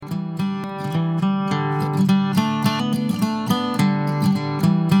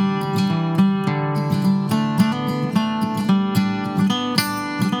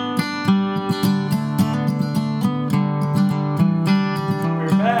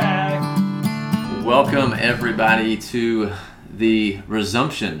Welcome, everybody, to the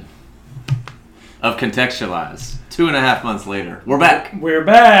resumption of Contextualize. 2.5 months later. We're back. We're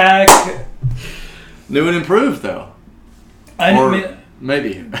back. New and improved, though.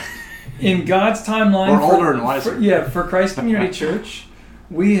 Maybe. In God's timeline. Or older and wiser. For Christ Community Church,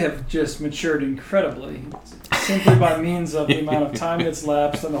 we have just matured incredibly, simply by means of the amount of time that's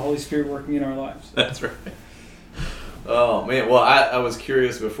lapsed and the Holy Spirit working in our lives. That's right. Oh, man. Well, I was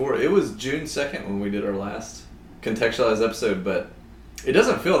curious before. It was June 2nd when we did our last Contextualized episode, but it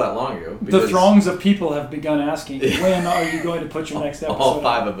doesn't feel that long ago. The throngs of people have begun asking, when are you going to put your next episode all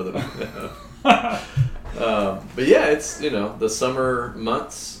 5 of them. But yeah, it's, the summer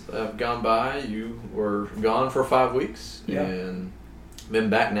months have gone by. You were gone for 5 weeks and been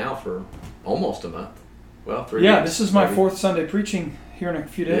back now for almost a month. Well, 3 weeks. Yeah, this is my 4th Sunday preaching here in a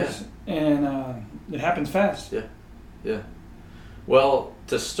few days, and it happens fast. Yeah. Well,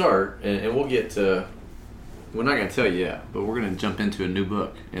 to start, and we'll get to, we're not going to tell you yet, but we're going to jump into a new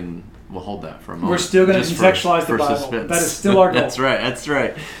book, and we'll hold that for a moment. We're still going to contextualize the Bible. Suspense. That is still our goal. That's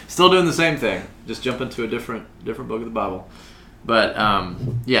right. Still doing the same thing. Just jump into a different book of the Bible. But,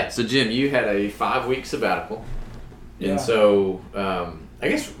 so Jim, you had a 5-week sabbatical. And so, I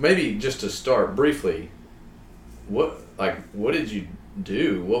guess maybe just to start briefly, what did you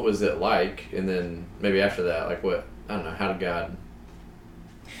do? What was it like? And then maybe after that, how did God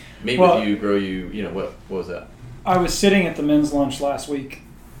meet with you, grow you? What was that? I was sitting at the men's lunch last week,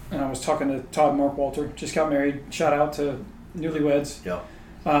 and I was talking to Todd Markwalter. Just got married. Shout out to newlyweds. Yeah.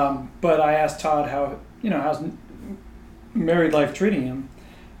 But I asked Todd how's married life treating him,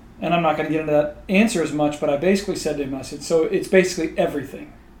 and I'm not going to get into that answer as much. But I basically said to him, I said, so it's basically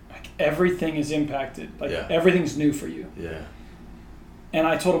everything. Like everything is impacted. Everything's new for you. Yeah. And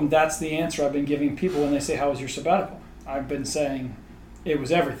I told him that's the answer I've been giving people when they say, how was your sabbatical? I've been saying it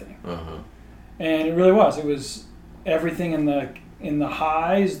was everything. Uh-huh. And it really was. It was everything in the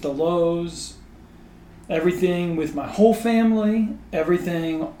highs, the lows, everything with my whole family,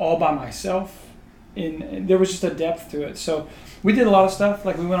 everything all by myself. There was just a depth to it. So we did a lot of stuff.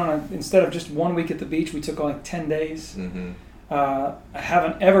 Like we went on instead of just 1 week at the beach, we took 10 days. Mm-hmm. I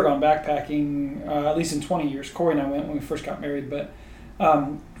haven't ever gone backpacking, at least in 20 years. Corey and I went when we first got married, but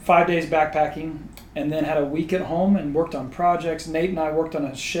 5 days backpacking, and then had a week at home and worked on projects. Nate and I worked on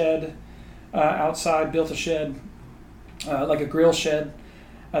a shed outside, built a shed, like a grill shed.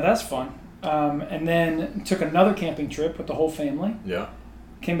 That's fun. And then took another camping trip with the whole family. Yeah.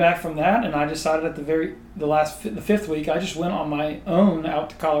 Came back from that, and I decided at the 5th week, I just went on my own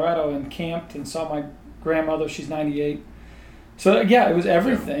out to Colorado and camped and saw my grandmother. She's 98. So it was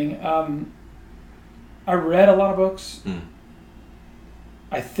everything. I read a lot of books.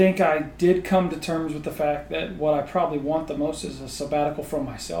 I think I did come to terms with the fact that what I probably want the most is a sabbatical from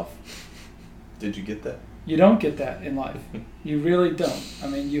myself. Did you get that? You don't get that in life. You really don't. I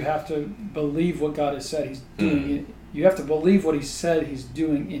mean, you have to believe what God has said He's doing. You have to believe what He said He's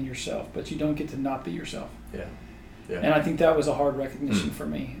doing in yourself, but you don't get to not be yourself. Yeah. And I think that was a hard recognition for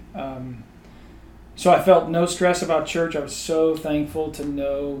me. So I felt no stress about church. I was so thankful to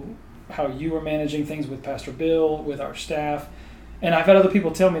know how you were managing things with Pastor Bill, with our staff. And I've had other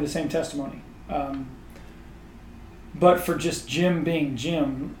people tell me the same testimony. But for just Jim being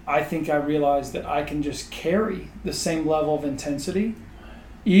Jim, I think I realized that I can just carry the same level of intensity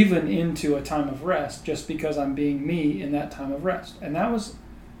even into a time of rest just because I'm being me in that time of rest. And that was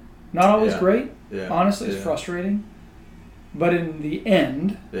not always great. Yeah. Honestly, it's frustrating. But in the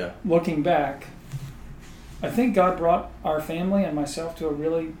end, looking back, I think God brought our family and myself to a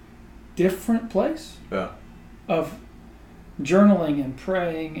really different place of journaling and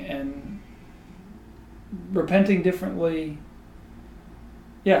praying and repenting differently.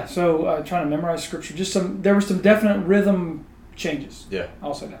 So trying to memorize scripture. There were some definite rhythm changes. Yeah,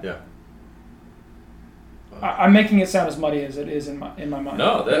 I'll say that. Yeah. I'm making it sound as muddy as it is in my mind.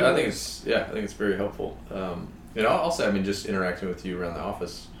 No, I think it's very helpful. I'll say, just interacting with you around the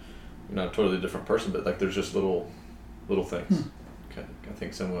office, you're not a totally different person, but there's just little things. I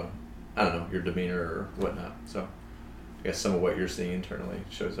think some of, I don't know, your demeanor or whatnot. So I guess some of what you're seeing internally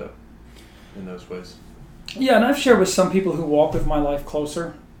shows up in those ways. Yeah, and I've shared with some people who walk with my life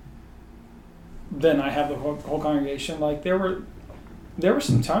closer than I have the whole congregation. There were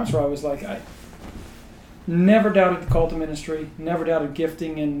some times where I was like, I never doubted the call to ministry, never doubted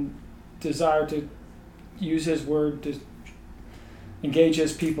gifting and desire to use His word to engage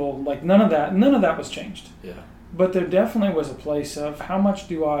His people. None of that was changed. Yeah. But there definitely was a place of how much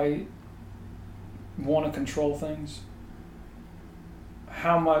do I want to control things?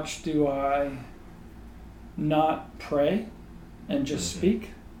 How much do I not pray and just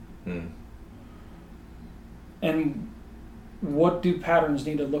speak? And what do patterns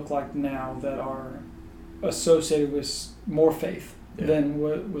need to look like now that are associated with more faith than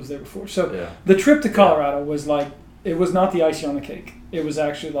what was there before? So the trip to Colorado was like, it was not the icing on the cake. It was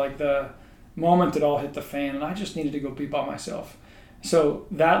actually like the moment it all hit the fan, and I just needed to go be by myself. So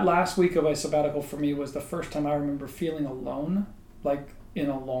that last week of a sabbatical for me was the first time I remember feeling alone, like in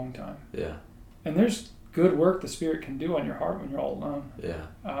a long time. Yeah. And there's good work the Spirit can do on your heart when you're all alone. Yeah.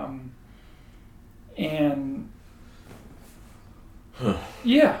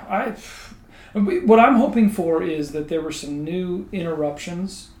 What I'm hoping for is that there were some new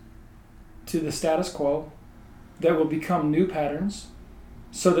interruptions to the status quo that will become new patterns,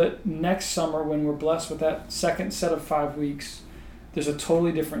 so that next summer, when we're blessed with that second set of 5 weeks, there's a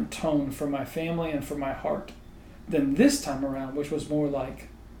totally different tone for my family and for my heart than this time around, which was more like,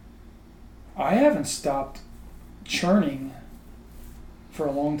 I haven't stopped churning for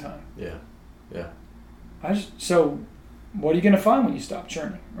a long time. Yeah. So what are you going to find when you stop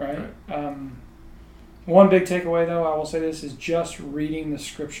churning, right? One big takeaway, though, I will say this, is just reading the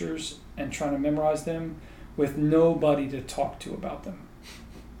scriptures and trying to memorize them with nobody to talk to about them.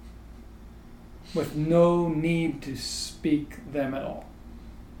 With no need to speak them at all.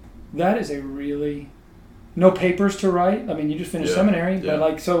 That is a really... No papers to write. I mean, you just finished seminary,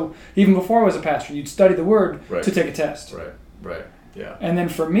 but so even before I was a pastor, you'd study the Word to take a test. Right. Yeah. And then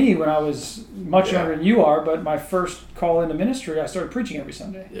for me, when I was much younger than you are, but my first call into ministry, I started preaching every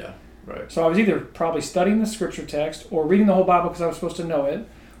Sunday. Yeah. Right. So I was either probably studying the scripture text, or reading the whole Bible because I was supposed to know it,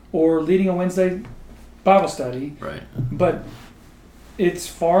 or leading a Wednesday Bible study. Right. But it's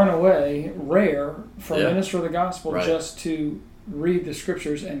far and away rare for a minister of the gospel just to read the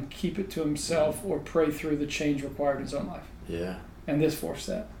scriptures and keep it to himself or pray through the change required in his own life. Yeah. And this forced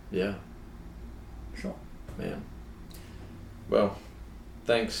that. Yeah. Sure. Man. Well,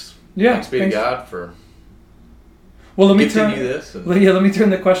 thanks. Yeah. Thanks be to God for let me turn this. Let me turn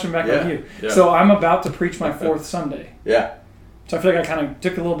the question back on you. Yeah. So I'm about to preach my fourth Sunday. Yeah. So I feel like I kind of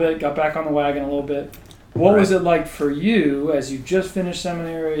took a little bit, got back on the wagon a little bit. What was it like for you as you just finished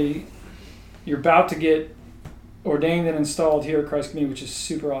seminary? You're about to get ordained and installed here at Christ Community, which is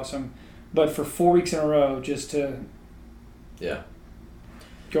super awesome. But for 4 weeks in a row, just to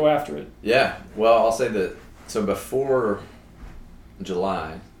go after it. Yeah. Well, I'll say that. So before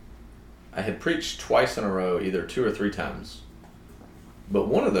July, I had preached twice in a row, either 2 or 3 times. But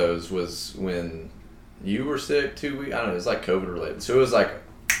one of those was when you were sick 2 weeks. I don't know. It was like COVID related. So it was like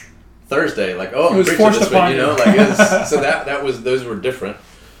Thursday, like, I'm preaching this week, so those were different.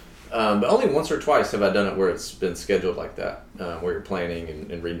 But only once or twice have I done it where it's been scheduled like that, where you're planning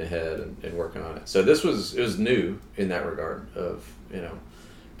and reading ahead and working on it. So it was new in that regard of,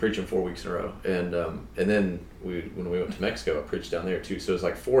 preaching 4 weeks in a row. And then when we went to Mexico, I preached down there too. So it was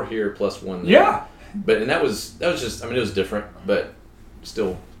like 4 here plus 1 there. Yeah. But that was just, it was different, but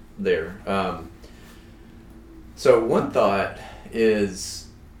still there. So one thought is,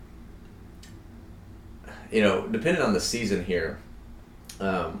 depending on the season here,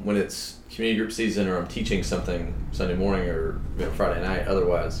 when it's community group season or I'm teaching something Sunday morning or Friday night,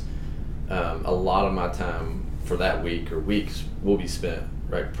 otherwise, a lot of my time for that week or weeks will be spent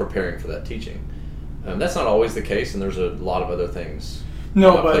preparing for that teaching. That's not always the case, and there's a lot of other things.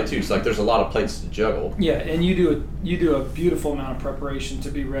 Plate too. So there's a lot of plates to juggle. Yeah, and you do a beautiful amount of preparation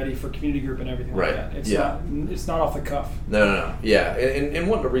to be ready for community group and everything like that. It's not off the cuff. No. Yeah, and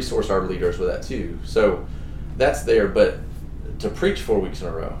wanting to resource our leaders with that too. So that's there, but to preach 4 weeks in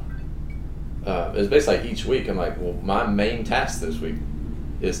a row, it's basically like each week I'm like, well, my main task this week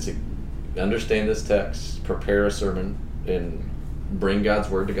is to understand this text, prepare a sermon, and bring God's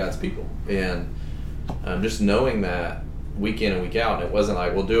word to God's people. And just knowing that week in and week out, and it wasn't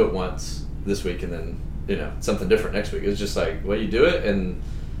like we'll do it once this week and then something different next week. It was just like, well, you do it and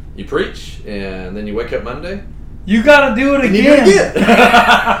you preach, and then you wake up Monday, you gotta do it again. You do it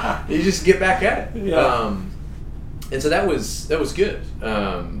again. You just get back at it. Yeah. And so that was good.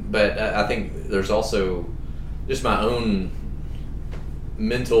 But I think there's also just my own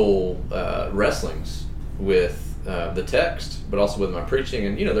mental wrestlings with the text, but also with my preaching,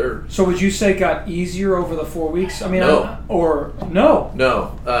 and they're. So would you say it got easier over the 4 weeks? I mean, no.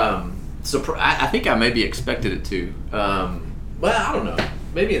 No. So I think I maybe expected it to. Well, I don't know.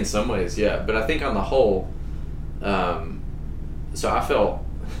 Maybe in some ways, yeah. But I think on the whole, so I felt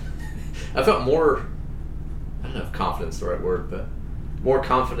more. I don't know if confidence is the right word, but more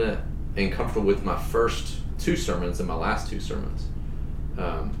confident and comfortable with my first 2 sermons than my last 2 sermons.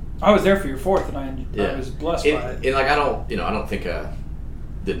 I was there for your 4th, and I was blessed by it. And I don't think I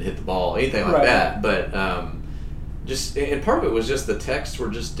didn't hit the ball, anything like that. But and part of it was just the texts were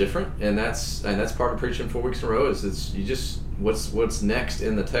just different, and that's part of preaching 4 weeks in a row is you just what's next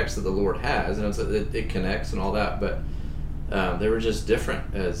in the text that the Lord has, and it connects and all that, but they were just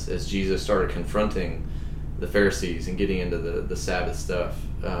different as Jesus started confronting the Pharisees and getting into the Sabbath stuff.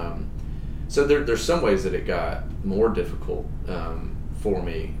 So there's some ways that it got more difficult for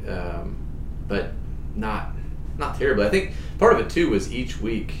me, but not terribly. I think part of it too was each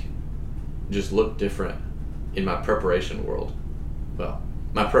week just looked different in my preparation world. Well,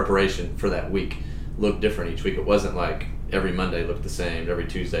 my preparation for that week looked different each week. It wasn't like every Monday looked the same, every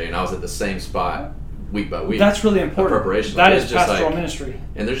Tuesday, and I was at the same spot week by week. That's really important. Preparation. That is pastoral ministry.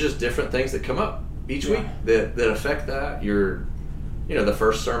 And there's just different things that come up each week that affect that. The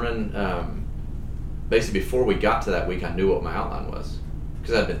first sermon, basically before we got to that week, I knew what my outline was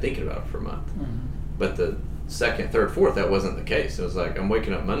because I'd been thinking about it for a month. Mm-hmm. But the second, third, fourth, that wasn't the case. It was like, I'm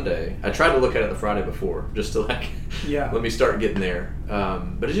waking up Monday. I tried to look at it the Friday before just to let me start getting there.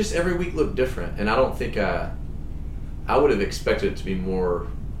 But it just every week looked different. And I don't think I would have expected it to be more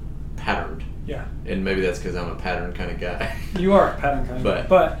patterned. Yeah. And maybe that's because I'm a pattern kind of guy. You are a pattern kind of guy.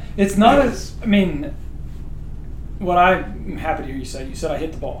 But it's not what I'm happy to hear you said I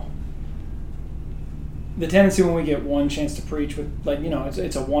hit the ball. The tendency when we get one chance to preach with,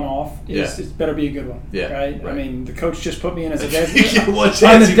 it's a one-off. It better be a good one. Yeah, right? I mean, the coach just put me in as a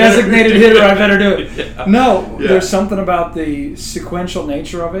I'm the designated hitter. I better do it. Yeah. No, there's something about the sequential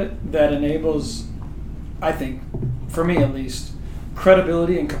nature of it that enables, I think, for me at least,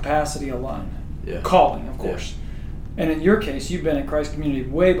 credibility and capacity align. Yeah. Calling, of course. Yeah. And in your case, you've been at Christ Community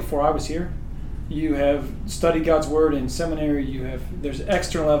way before I was here. You have studied God's Word in seminary. There's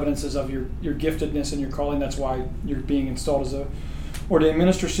external evidences of your giftedness and your calling. That's why you're being installed as a ordained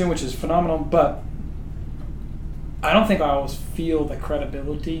minister soon, which is phenomenal. But I don't think I always feel the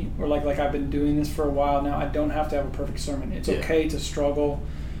credibility, or like I've been doing this for a while now. I don't have to have a perfect sermon. It's okay to struggle.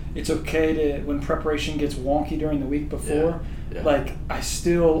 It's okay to, when preparation gets wonky during the week before, I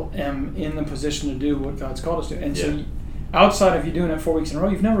still am in the position to do what God's called us to. And so outside of you doing it 4 weeks in a row,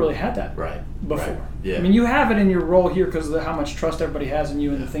 you've never really had that before. Right. Yeah. I mean, you have it in your role here because of how much trust everybody has in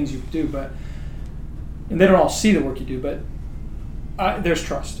you and the things you do, and they don't all see the work you do, but there's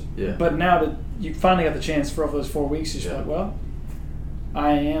trust. Yeah. But now that you finally got the chance for over those 4 weeks, you're just like, well,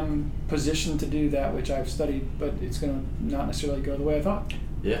 I am positioned to do that which I've studied, but it's going to not necessarily go the way I thought.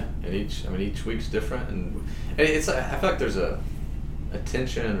 Yeah, and each week's different, and it's. I feel like there's a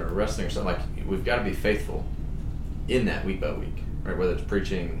tension or wrestling or something. Like we've got to be faithful in that week by week, right? Whether it's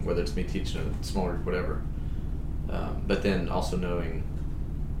preaching, whether it's me teaching a smaller, whatever. But then also knowing,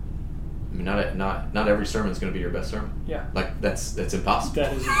 I mean, not every sermon is going to be your best sermon. Yeah, like that's impossible.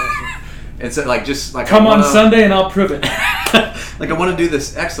 That is impossible. And so, just like come on Sunday and I'll prove it. I want to do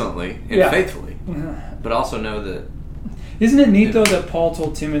this excellently and faithfully, but also know that. Isn't it neat though that Paul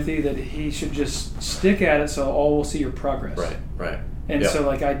told Timothy that he should just stick at it so all will see your progress? Right. And so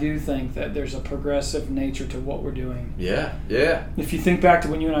I do think that there's a progressive nature to what we're doing. Yeah. If you think back to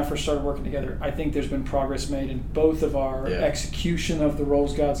when you and I first started working together, I think there's been progress made in both of our execution of the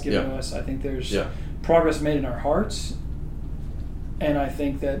roles God's given to us. I think there's progress made in our hearts. And I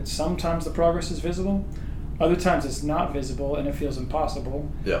think that sometimes the progress is visible. Other times it's not visible and it feels impossible.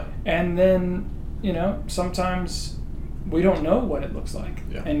 Yeah. And then, sometimes we don't know what it looks like.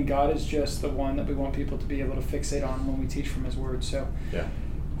 Yeah. And God is just the one that we want people to be able to fixate on when we teach from His Word. So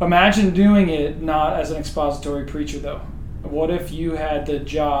imagine doing it not as an expository preacher, though. What if you had the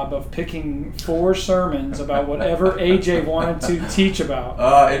job of picking 4 sermons about whatever AJ wanted to teach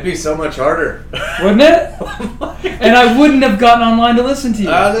about? It'd be so much harder. Wouldn't it? And I wouldn't have gotten online to listen to you.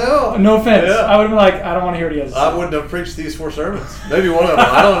 I know. No offense. Yeah. I would have been like, I don't want to hear what he has to say. I wouldn't have preached these 4 sermons. Maybe one of them.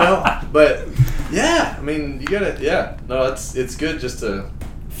 I don't know. But, yeah, I mean, you got to, no, it's good just to...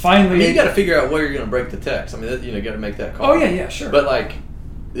 Finally... you got to figure out where you're going to break the text. I mean, you got to make that call. Oh, yeah, sure. But,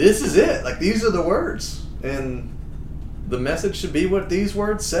 this is it. These are the words. And... the message should be what these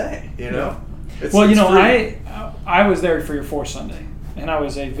words say, Yeah. I was there for your 4th Sunday, and I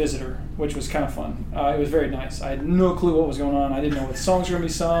was a visitor, which was kind of fun. It was very nice. I had no clue what was going on. I didn't know what songs were going to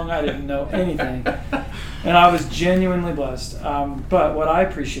be sung. I didn't know anything. And I was genuinely blessed. But what I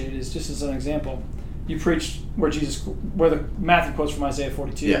appreciate is, just as an example, you preached where the Matthew quotes from Isaiah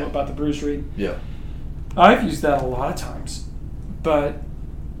 42 about the bruised reed. Yeah. I've used that a lot of times. But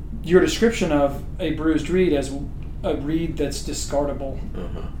your description of a bruised reed as a reed that's discardable.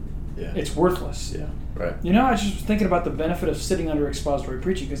 Yeah. It's worthless. Yeah, right. I was just thinking about the benefit of sitting under expository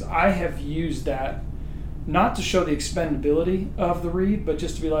preaching, because I have used that not to show the expendability of the reed, but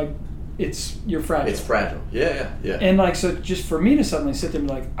just to be like, you're fragile. It's fragile. Yeah. And like, so just for me to suddenly sit there and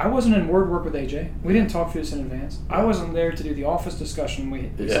be like, I wasn't in word work with AJ. We didn't talk through this in advance. I wasn't there to do the office discussion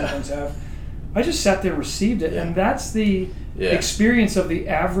we sometimes have. I just sat there and received it, and that's the experience of the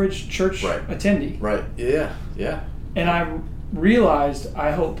average church attendee. Right. Yeah. And I realized,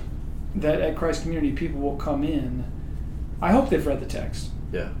 I hope that at Christ Community people will come in. I hope they've read the text.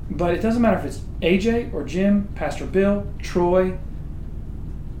 Yeah. But it doesn't matter if it's AJ or Jim, Pastor Bill, Troy.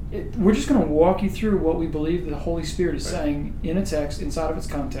 We're just going to walk you through what we believe the Holy Spirit is saying in a text, inside of its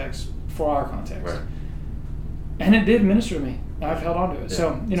context, for our context. Right. And it did minister to me. I've held on to it.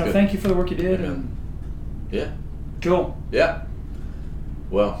 So, thank you for the work you did. Amen. And cool. Yeah.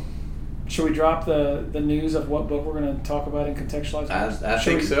 Well, should we drop the news of what book we're going to talk about and contextualize? I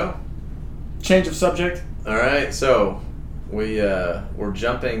think so. Change of subject. All right. So we're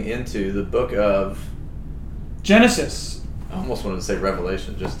jumping into the book of Genesis. I almost wanted to say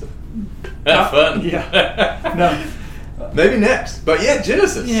Revelation just to have fun. Yeah. No. Maybe next. But yeah,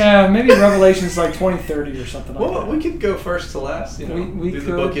 Genesis. Yeah, maybe Revelation's like 2030 or something like that. Well, we could go first to last, we do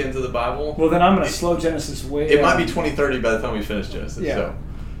the bookends of the Bible. Well, then I'm going to slow Genesis way It might be 2030 by the time we finish Genesis. Yeah. So,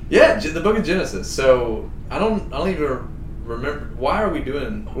 yeah, the book of Genesis. So, I don't even remember. Why are we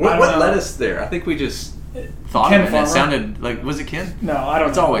doing... What led us there? I think we just thought Ken of it. Farmer. It sounded like... Was it Ken? No, I don't know.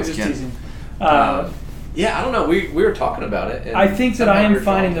 It's always just Ken. Teasing. Yeah, I don't know. We were talking about it. And I think that I am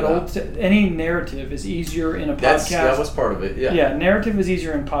finding that any any narrative is easier in a podcast. That was part of it, yeah. Yeah, narrative is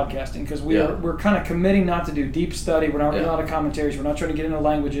easier in podcasting because we're kind of committing not to do deep study. We're not reading a lot of commentaries. We're not trying to get into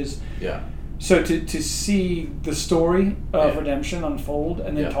languages. Yeah. So to see the story of redemption unfold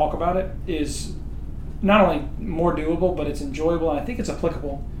and then talk about it is not only more doable, but it's enjoyable, and I think it's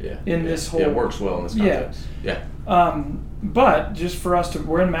applicable in this whole... Yeah, it works well in this context. Yeah. But just for us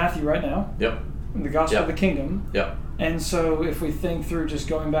we're in Matthew right now. Yep. In the Gospel of the Kingdom. Yep. And so if we think through just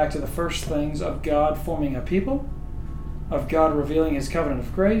going back to the first things of God forming a people, of God revealing His covenant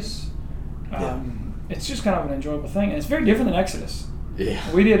of grace, it's just kind of an enjoyable thing. And it's very different than Exodus. Yeah.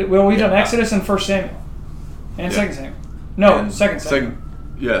 We've done Exodus and 1 Samuel. And 2 Samuel. No, and 2 Samuel.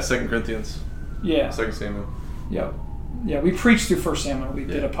 2 Corinthians. Yeah. 2 Samuel. Yep. Yeah, we preached through 1 Samuel. We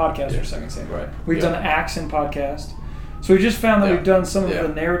did a podcast for 2 Samuel. Right. We've done Acts and podcast. So we just found that we've done some of the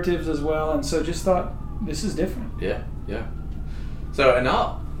narratives as well, and so just thought this is different. Yeah. So, and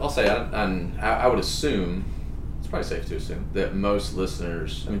I'll say, and I would assume, it's probably safe to assume, that most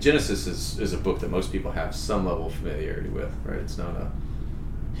listeners, Genesis is a book that most people have some level of familiarity with, right? It's not a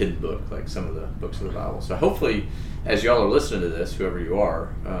hidden book like some of the books of the Bible. So hopefully, as y'all are listening to this, whoever you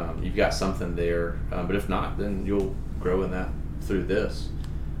are, you've got something there. But if not, then you'll grow in that through this.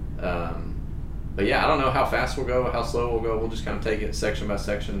 But yeah, I don't know how fast we'll go, how slow we'll go. We'll just kind of take it section by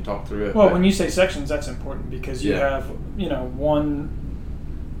section and talk through it. Well, when you say sections, that's important because you have, you have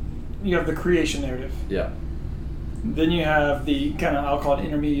the creation narrative. Yeah. Then you have the kind of, I'll call it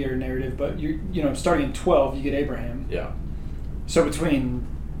intermediary narrative, but starting in 12, you get Abraham. Yeah. So between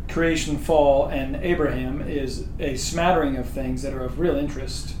creation, fall, and Abraham is a smattering of things that are of real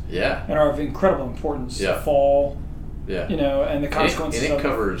interest. Yeah. And are of incredible importance. Yeah. Fall. Yeah. And the consequences and it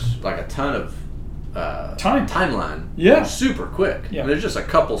covers like a ton of timeline. Yeah. Super quick. Yeah. There's just a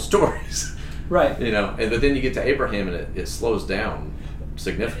couple stories. Right. But then you get to Abraham and it slows down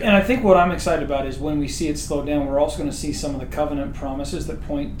significantly. And I think what I'm excited about is when we see it slow down, we're also going to see some of the covenant promises that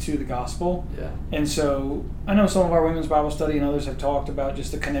point to the gospel. Yeah. And so I know some of our women's Bible study and others have talked about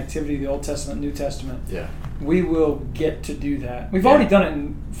just the connectivity of the Old Testament, New Testament. Yeah. We will get to do that. We've already done it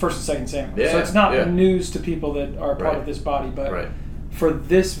in 1 and 2 Samuel. Yeah. So it's not news to people that are part of this body. But for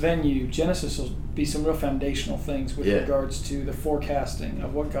this venue, Genesis will be some real foundational things with regards to the forecasting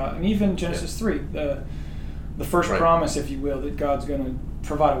of what God, and even Genesis 3, the first promise, if you will, that God's going to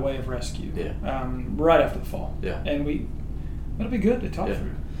provide a way of rescue right after the fall. Yeah. And that'll be good to talk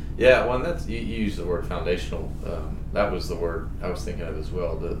through. Yeah, well, that's you use the word foundational. That was the word I was thinking of as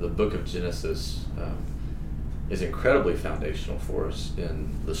well. The book of Genesis is incredibly foundational for us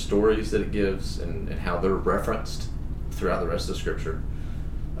in the stories that it gives and how they're referenced throughout the rest of Scripture,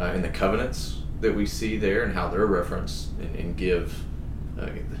 in the covenants that we see there and how they're referenced and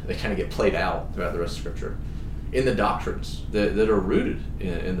they kind of get played out throughout the rest of Scripture, in the doctrines that are rooted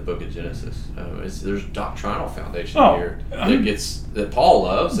in the book of Genesis. There's doctrinal foundation here that Paul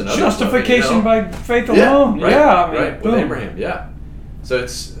loves and others justification love it, by faith alone. Right, with Abraham. Yeah, so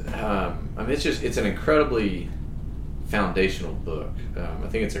it's it's an incredibly foundational book. I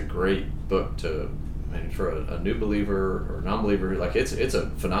think it's a great book for a new believer or non-believer. Like it's a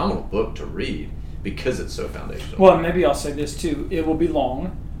phenomenal book to read because it's so foundational. Well, and maybe I'll say this too. It will be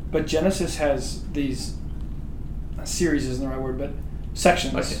long, but Genesis has these series isn't the right word, but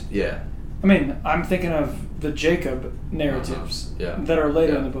sections. Okay. Yeah. I mean, I'm thinking of the Jacob narratives that are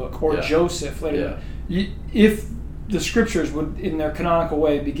later in the book, or Joseph later. If the scriptures would, in their canonical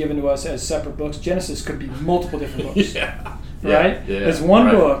way, be given to us as separate books, Genesis could be multiple different books. Right? It's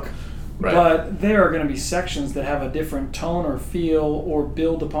one book, but there are going to be sections that have a different tone or feel or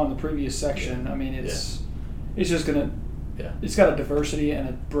build upon the previous section. I mean, it's just going to, it's got a diversity and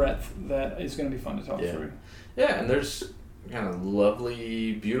a breadth that is going to be fun to talk through. Yeah, and there's kind of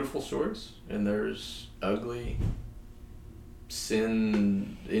lovely, beautiful stories, and there's ugly,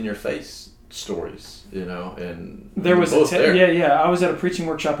 sin in your face stories, and there was I was at a preaching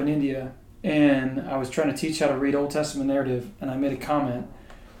workshop in India, and I was trying to teach how to read Old Testament narrative, and I made a comment: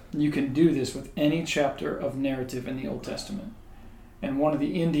 you can do this with any chapter of narrative in the Old Testament. And one of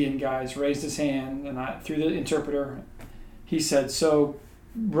the Indian guys raised his hand, and through the interpreter, he said, "So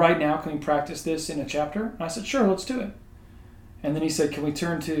right now, can we practice this in a chapter?" And I said, "Sure, let's do it." And then he said, "Can we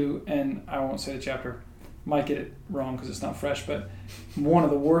turn to," and I won't say the chapter, might get it wrong because it's not fresh, but one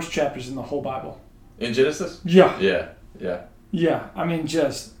of the worst chapters in the whole Bible. In Genesis? Yeah. I mean,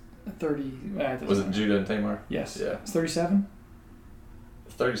 just 30. Was it Judah and Tamar? Yes. Yeah. It's 37?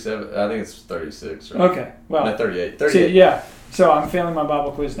 37. I think it's 36. Right? Okay. Well. No, 38. See, so I'm failing my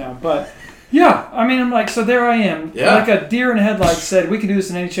Bible quiz now, but I mean, I'm like, so there I am. Yeah. Like a deer in headlights said, we can do this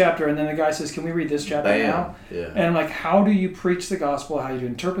in any chapter, and then the guy says, can we read this chapter now? Yeah. And I'm like, how do you preach the gospel? How do you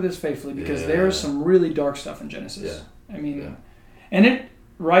interpret this faithfully? Because there's some really dark stuff in Genesis. Yeah. I mean, and it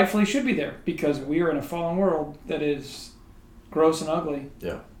rightfully should be there, because we are in a fallen world that is gross and ugly.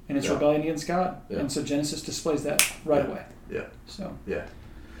 Yeah. And it's rebellion against God. Yeah. And so Genesis displays that right away. Yeah. So. Yeah.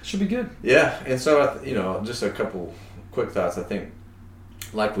 Should be good. Yeah. And so, just a couple quick thoughts. I think,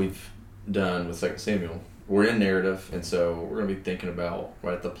 like we've done with 2 Samuel, we're in narrative, and so we're going to be thinking about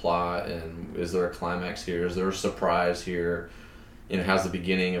the plot, and is there a climax here, is there a surprise here, how's the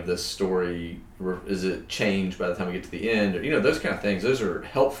beginning of this story, is it changed by the time we get to the end, those kind of things. Those are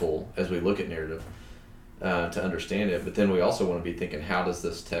helpful as we look at narrative to understand it. But then we also want to be thinking, how does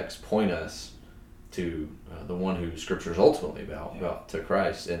this text point us to the one who Scripture is ultimately about to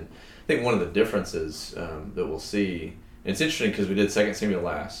Christ? And I think one of the differences that we'll see, and it's interesting because we did 2 Samuel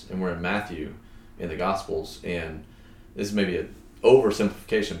last, and we're in Matthew in the Gospels, and this is maybe an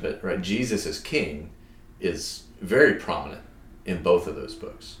oversimplification, but Jesus as King is very prominent in both of those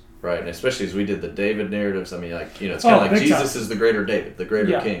books, right? And especially as we did the David narratives, I mean, it's kind of like Jesus is the greater David, the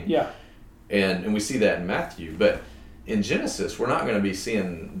greater King. Yeah. And we see that in Matthew, but in Genesis, we're not going to be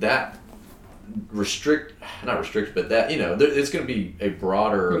seeing that not restrict, but that, it's going to be a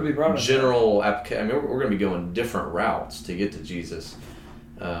broader general application. I mean, we're going to be going different routes to get to Jesus.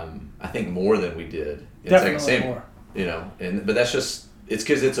 I think more than we did in 2 Samuel. More. But that's just, it's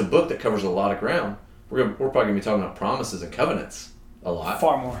because it's a book that covers a lot of ground. We're probably going to be talking about promises and covenants a lot.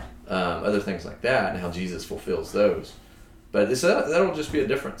 Far more. Other things like that, and how Jesus fulfills those. But that'll just be a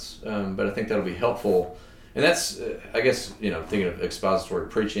difference. But I think that'll be helpful. And that's, I guess, thinking of expository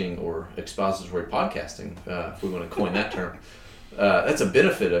preaching or expository podcasting, if we want to coin that term. That's a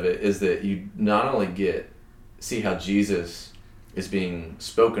benefit of it, is that you not only see how Jesus is being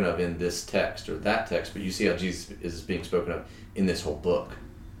spoken of in this text or that text, but you see how Jesus is being spoken of in this whole book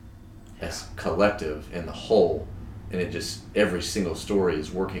as collective and the whole. And it just, every single story is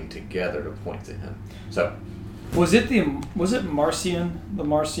working together to point to him. So. Was it the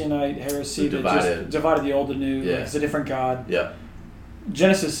Marcionite heresy that just divided the old and new? Yeah. It's a different God. Yeah.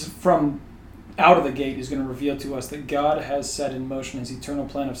 Genesis, from out of the gate, is going to reveal to us that God has set in motion his eternal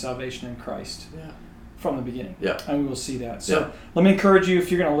plan of salvation in Christ from the beginning. Yeah. And we will see that. So let me encourage you,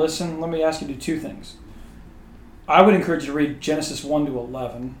 if you're going to listen, let me ask you to do two things. I would encourage you to read Genesis 1 to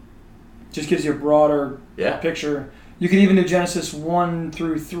 11. Just gives you a broader picture. You could even do Genesis 1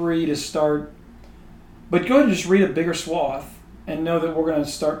 through 3 to start. But go ahead and just read a bigger swath and know that we're going to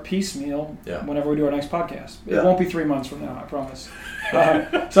start piecemeal whenever we do our next podcast. It won't be 3 months from now, I promise.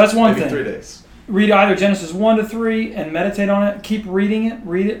 So that's one thing. 3 days. Read either Genesis 1 to 3 and meditate on it. Keep reading it,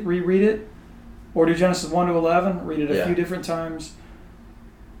 read it, reread it. Or do Genesis 1 to 11, read it a few different times.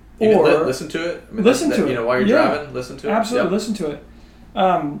 Or listen to it. I mean, listen to it. While you're driving, listen to it. Absolutely, listen to it.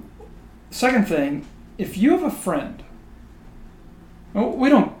 Second thing, if you have a friend, we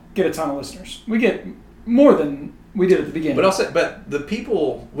don't get a ton of listeners. We get more than we did at the beginning. But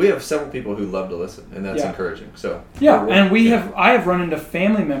we have several people who love to listen, and that's encouraging. So I have run into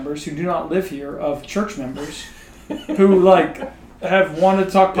family members who do not live here, of church members, who have wanted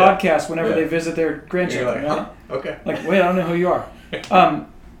to talk podcasts whenever they visit their grandchildren. Like, huh? Okay. Wait, I don't know who you are.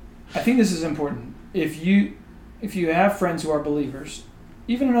 I think this is important. If you have friends who are believers,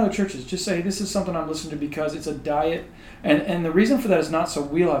 even in other churches, just say, this is something I'm listening to because it's a diet. And the reason for that is not so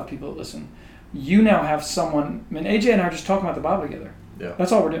we'll have people that listen. You now have someone, I mean, AJ and I are just talking about the Bible together. Yeah.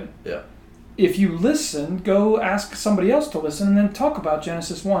 That's all we're doing. Yeah. If you listen, go ask somebody else to listen and then talk about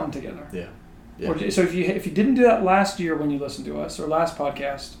Genesis 1 together. Yeah. So if you didn't do that last year when you listened to us or last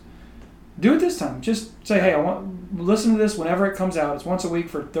podcast, do it this time. Just say, hey, I want listen to this whenever it comes out. It's once a week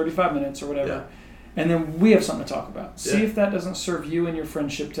for 35 minutes or whatever. Yeah. And then we have something to talk about. See Yeah. if that doesn't serve you and your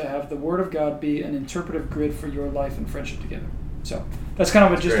friendship to have the Word of God be an interpretive grid for your life and friendship together. So that's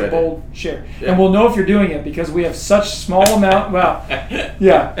kind of just a bold share. Yeah. And we'll know if you're doing it because we have such small amount. Well,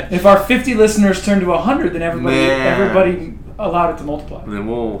 yeah. If our 50 listeners turn to 100, then everybody allowed it to multiply. Then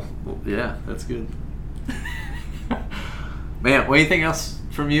we'll yeah, that's good. Man, anything else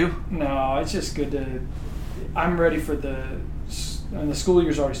from you? No, it's just good to. I'm ready for the school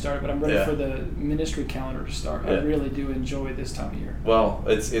year's already started, but I'm ready for the ministry calendar to start. Yeah. I really do enjoy this time of year. Well,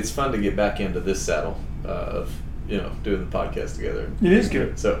 it's fun to get back into this saddle of doing the podcast together. It is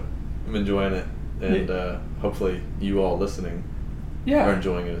good. So I'm enjoying it, and hopefully you all listening are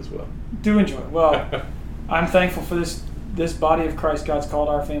enjoying it as well. Do enjoy it. Well, I'm thankful for this body of Christ God's called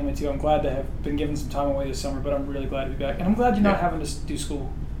our family to. I'm glad to have been given some time away this summer, but I'm really glad to be back. And I'm glad you're not having to do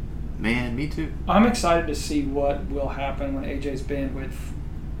school. Man, me too. I'm excited to see what will happen when AJ's bandwidth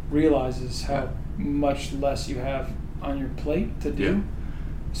realizes how much less you have on your plate to do. Yeah.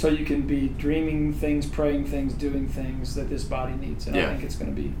 So you can be dreaming things, praying things, doing things that this body needs. And I think it's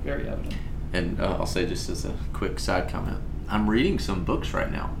going to be very evident. And I'll say just as a quick side comment, I'm reading some books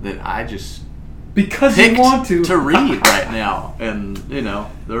right now that I just because you want to read right now. And,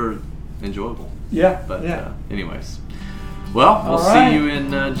 they're enjoyable. Yeah. But anyways. Well, we'll see you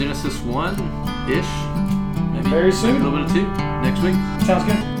in Genesis 1-ish. Maybe very soon. Maybe a little bit of 2 next week. Sounds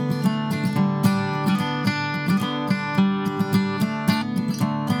good.